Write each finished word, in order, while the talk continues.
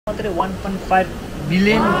मात्रै $1.5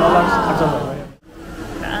 बिलियन खर्च भयो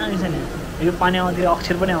दामी छ नि यो पानी आउँदाखेरि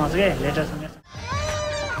अक्षर पनि आउँछ के लेटरसँग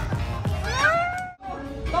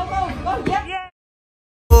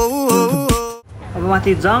अब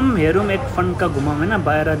माथि जाम हेरौँ एक फन्का घुमाउँ होइन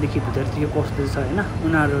बाहिरदेखि भित्रतिर कस्तो छ होइन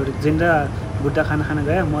उनीहरू रिक्जिन र बुट्टा खाना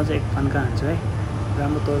गयो म चाहिँ एक फन्का हान्छु है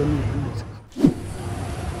राम्रो तरुण हेर्नु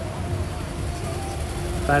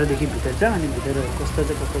बाहिरदेखि भित्र छ अनि भित्र कस्तो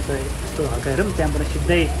छ यस्तो हल्का हेरौँ त्यहाँबाट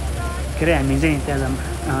सिधै के अरे हामी चाहिँ त्यहाँ जाऊँ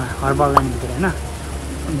HarborLandभित्र होइन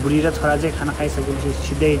बुढी र छोरा चाहिँ खाना खाइसकेपछि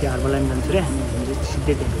सिधै त्यो HarborLand जान्छ अरे हामी चाहिँ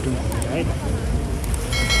सिधै त्यहाँ भेटौँ है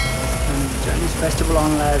अनि चाइनिज फेस्टिभल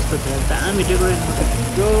अनलाइन जस्तो थियो दामी डेकोरेसन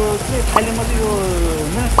यो चाहिँ थाइल्यान्डमा चाहिँ यो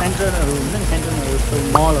होइन सेन्टरहरू हुन्छ नि सेन्टरहरू यस्तो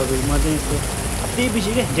मलहरूमा चाहिँ यस्तो हप्तै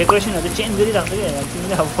पछि के डेकोरेसनहरू चेन्ज गरिरहेको छ क्या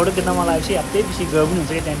तिमीले अब फोटो खिच्नमा लागेपछि हप्तै पछि गयो पनि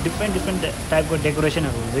हुन्छ क्या त्यहाँ डिफ्रेन्ट टाइपको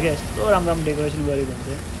डेकोरेसनहरू हुन्छ क्या यस्तो राम्रो डेकोरेसन गरेको हुन्छ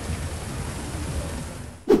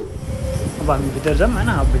अब हामी भित्र जाऊँ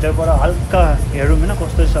होइन भित्रबाट हल्का हेरौँ होइन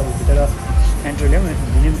कस्तो छ अब भित्र एन्ट्री ल्याउँ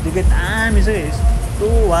हुने बित्तिकै दामी छ यस्तो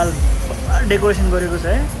वाल डेकोरेसन गरेको छ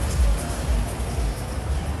है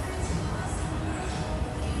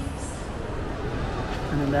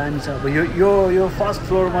अनि दामी छ अब यो फर्स्ट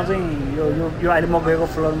फ्लोरमा चाहिँ यो अहिले म गएको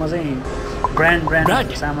फ्लोरमा चाहिँ ब्रान्ड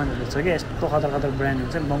सामानहरू छ क्या यस्तो खतर ब्रान्ड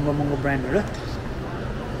हुन्छ महँगो ब्रान्डहरू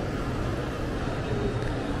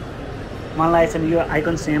मलाई चाहिँ यो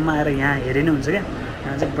आइकन्सियममा आएर यहाँ हेरे नै हुन्छ क्या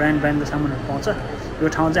यहाँ चाहिँ ब्रान्डको सामानहरू पाउँछ यो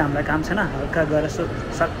ठाउँ चाहिँ हामीलाई काम छैन हल्का गएर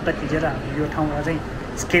सट्ट खिचेर यो ठाउँमा चाहिँ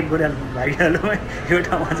स्केप गरिहाल्नु भागिहाल्नु है यो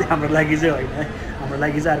ठाउँमा चाहिँ हाम्रो लागि चाहिँ होइन है हाम्रो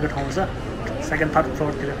लागि चाहिँ अर्को ठाउँ छ सेकेन्ड थर्ड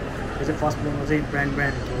फ्लोरतिर यो चाहिँ फर्स्ट फ्लोरमा चाहिँ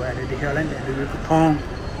ब्रान्डहरू भएर देख्यो होला नि त्यहाँदेखिको ठाउँ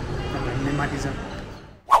भन्ने माथि छ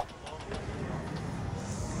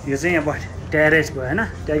यो चाहिँ अब टेरेस भयो होइन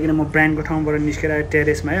त्यहाँदेखि म ब्रान्डको ठाउँबाट निस्केर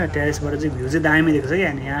टेरेसमा आयो टेरेसबाट चाहिँ भ्यू चाहिँ दामी देख्छ क्या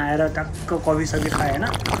अनि यहाँ आएर टक्क कफी सफी खायो होइन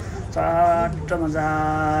चट्ट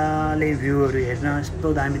मजाले भ्यूहरू हेर्न यस्तो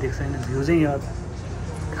दामी देख्छ होइन भ्यू चाहिँ यो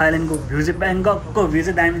थाइल्यान्डको भ्यू चाहिँ ब्याङ्ककको भ्यू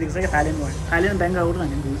चाहिँ दामी देख्छ क्या थाइल्यान्ड ब्याङ्कक उठ्नु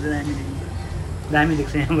भने भ्यू चाहिँ दामी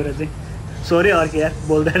देख्छ यहाँबाट चाहिँ सोरे अर्के यार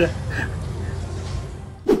बोल्दैन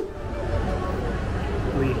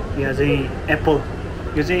यहाँ चाहिँ एप्पल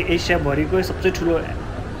यो चाहिँ एसियाभरिको सबसे ठुलो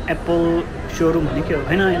एप्पल सोरुम भने के हो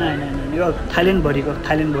होइन यो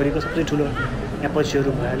थाइल्यान्डभरिको सबसे ठुलो एप्पल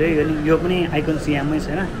सोरुम भयो अनि यो पनि आइकन्सियाममै छ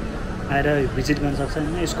होइन आएर भिजिट गर्न सक्छ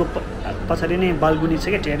होइन यसको पछाडि नै बाल्कुनी छ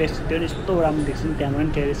क्या टेरेस त्यो यस्तो राम्रो देख्छ नि त्यहाँबाट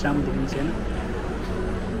पनि टेरेस राम्रो देखिन्छ होइन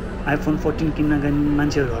iPhone 14 किन्न गए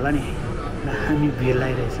मान्छेहरू होला नि दामी भिड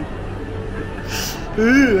लागिरहेछ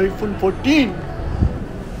iPhone 14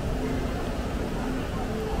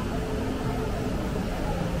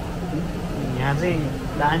 यहाँ चाहिँ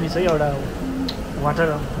दामी छ एउटा वाटर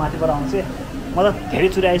माथिबाट आउँछ म त धेरै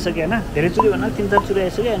चुरी आइसक्यो होइन धेरै चुरी भन्दा 3-4 चुरी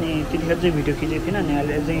आइसक्यो अनि त्यतिखेर चाहिँ भिडियो खिचेको थिएन अनि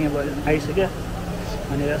अहिले चाहिँ अब आइसक्यो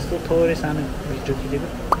अनि यस्तो थोरै सानो भिडियो खिचेको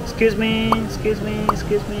एक्सक्युज मी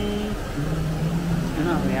होइन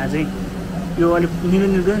अब यहाँ चाहिँ यो अलिक निलो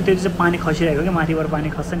त्यो चाहिँ पानी खसिरहेको क्या माथिबाट पानी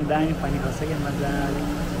खस्छ नि दामी पानी खस्छ क्या मजाले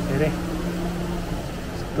धेरै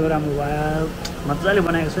यस्तो राम्रो भयो मजाले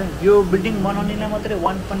बनाएको छ यो बिल्डिङ बनाउनेलाई मात्रै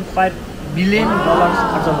 $1.5 बिलियन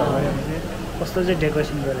खर्च भयो कस्तो चाहिँ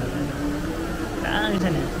डेकोरेसन गरेर दामी छ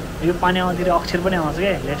नि यो पानी आउँदाखेरि अक्षर पनि आउँछ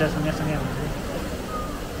क्या लेटर सँगै आउँछ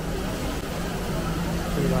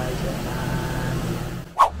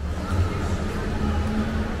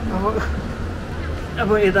अब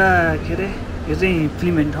यता के अरे यो चाहिँ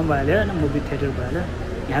फिल्म हेर्ने ठाउँ भइहाल्यो होइन मुभी थिएटर भइहाल्यो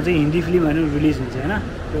यहाँ चाहिँ हिन्दी फिल्महरू रिलिज हुन्छ होइन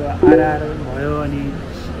त्यो आएर भयो अनि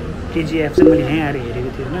KGF चाहिँ मैले यहीँ आएर हेरेको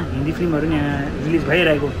थिएँ होइन हिन्दी फिल्महरू पनि यहाँ रिलिज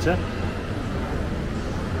भइरहेको हुन्छ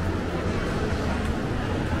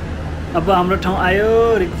अब हाम्रो ठाउँ आयो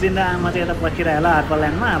रिक्जिन र आमा चाहिँ यता पर्खिरह्यो होला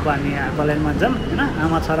HarborLandमा अब हामी HarborLandमा जाऊँ होइन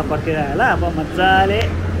आमा छोरा पर्खिरह्यो होला अब मजाले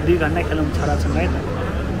 2 घन्टा खेलौँ छोरासँग है त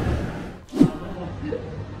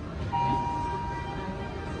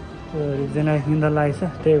रिक्जिनलाई निन्दा लागेको छ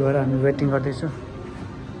त्यही भएर हामी वेटिङ गर्दैछौँ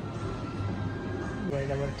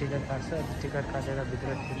बाहिरबाट टिकट काट्छ टिकट काटेर भित्र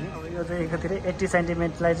पुग्ने अब यो चाहिँ एकातिर 80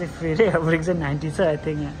 सेन्टिमेटरलाई चाहिँ फ्री रे अब रिक्जिन 90 छ I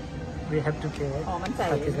think we have to pay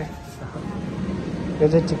यो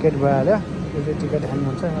चाहिँ टिकट भइहाल्यो यो चाहिँ टिकट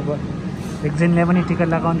हाल्नुहुन्छ अब रिक्जिनले पनि टिकट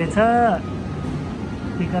लगाउँदैछ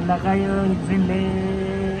टिकट लगायो रिक्जिनले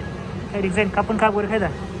रिक्जिन कापुन खा गएर खाइ त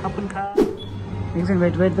कापुन खा रिक्जिन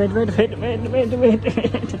वेट ए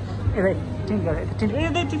भाइ टिन गर रिक्जिन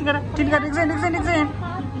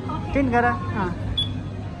टिन गर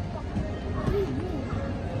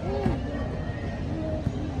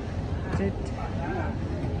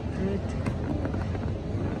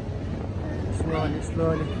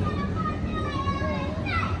slowly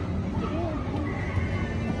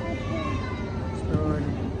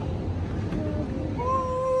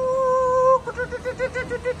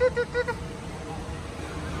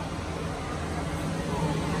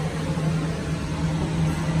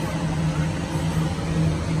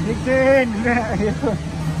Rigzin.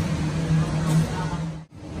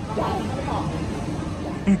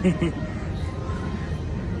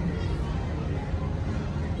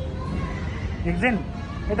 Rigzin,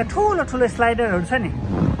 यता ठुलो ठुलो स्लाइडरहरु छ नि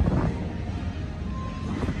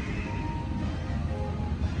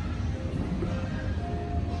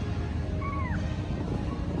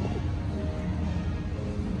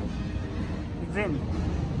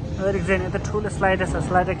Rigzin यता ठुलो स्लाइडर छ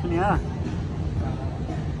स्लाइडर खेल्ने हो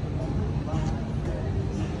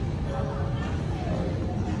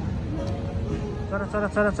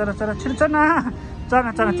चरा छिर्छ न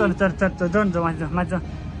चरा जाउँ मान्छे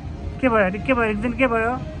के भयो Rigzin के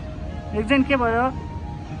भयो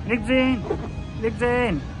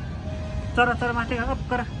Rigzin चरा माथि अप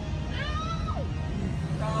गर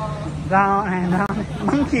down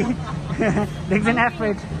monkey Rigzin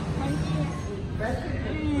afraid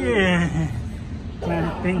man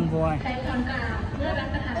pink boy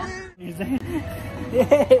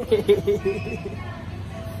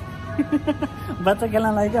बच्चा खेल्न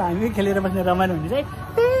लागेको हामी खेलेर बस्ने रमाइलो हुन्छ है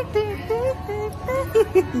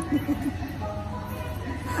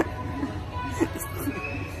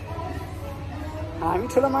हामी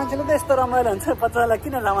ठुलो मान्छेले त यस्तो रमाइलो हुन्छ बच्चालाई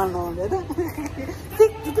किन रमाइलो नहुँदैन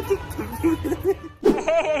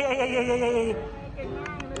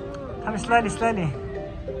हामी स्लाइली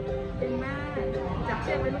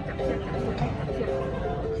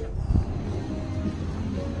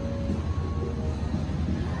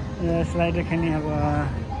स्लाइडर खेल्ने अब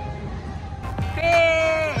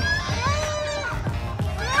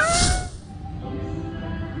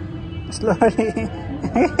स्लोली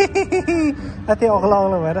अति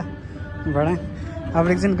अग्लो भएर घोडा अब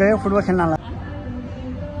Rigzin गयो football खेल्नलाई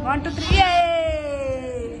 1 2 3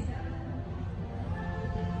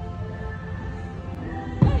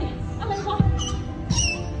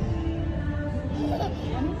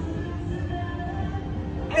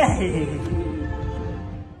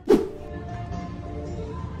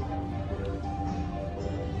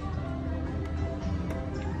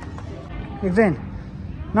 Rigzin,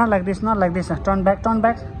 not like this. Turn back.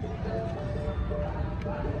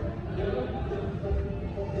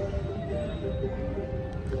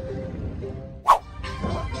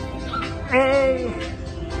 Hey!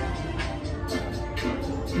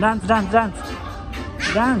 Dance.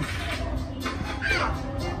 Go.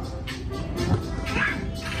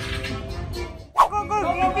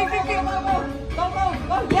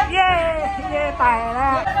 Yeah,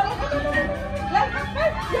 Thailand.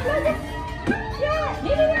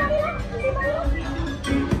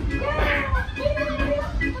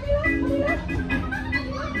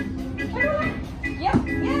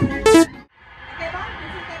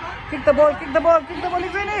 Kick the ball,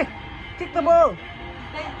 Rigzin. Kick the ball.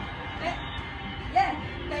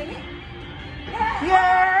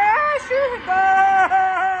 Yes, go!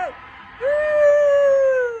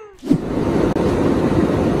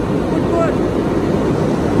 Good.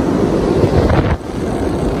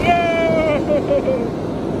 Yay!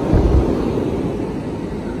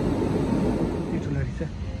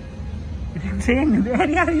 Rigzin,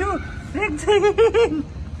 where are you?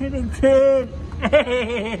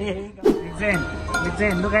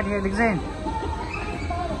 Rigzin, look at here, Rigzin.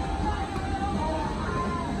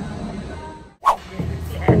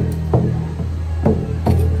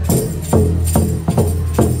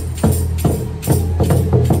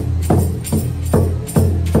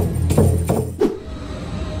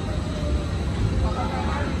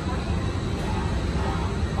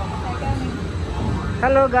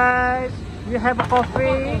 Hello guys, we have a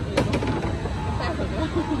coffee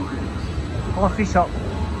shop.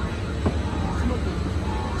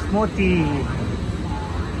 Smoothie.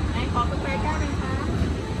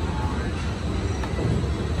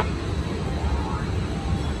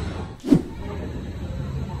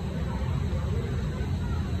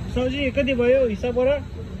 Sauji, कति भयो हिसाब गर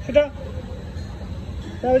छिटो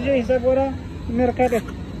Sauji हिसाब गर मेरो काटे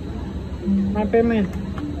my payment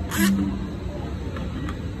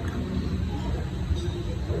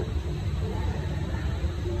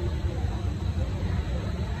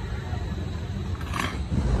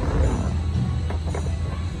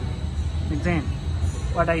Rigzin,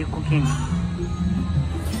 what are you cooking?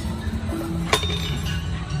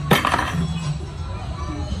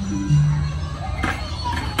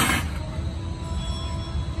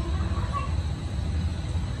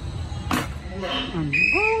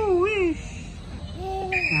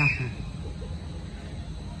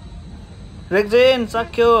 Rigzin,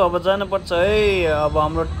 सक्यो अब जानु पर्छ है अब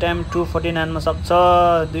हाम्रो टाइम 2:49 मा सक्छ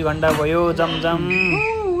 2 घण्टा भयो जमजम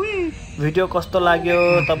भिडियो कस्तो लाग्यो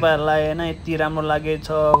तपाईहरुलाई हैन यति राम्रो लागेछ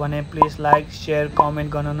भने प्लिज लाइक शेयर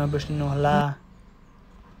कमेन्ट गर्न नबिर्सनु होला।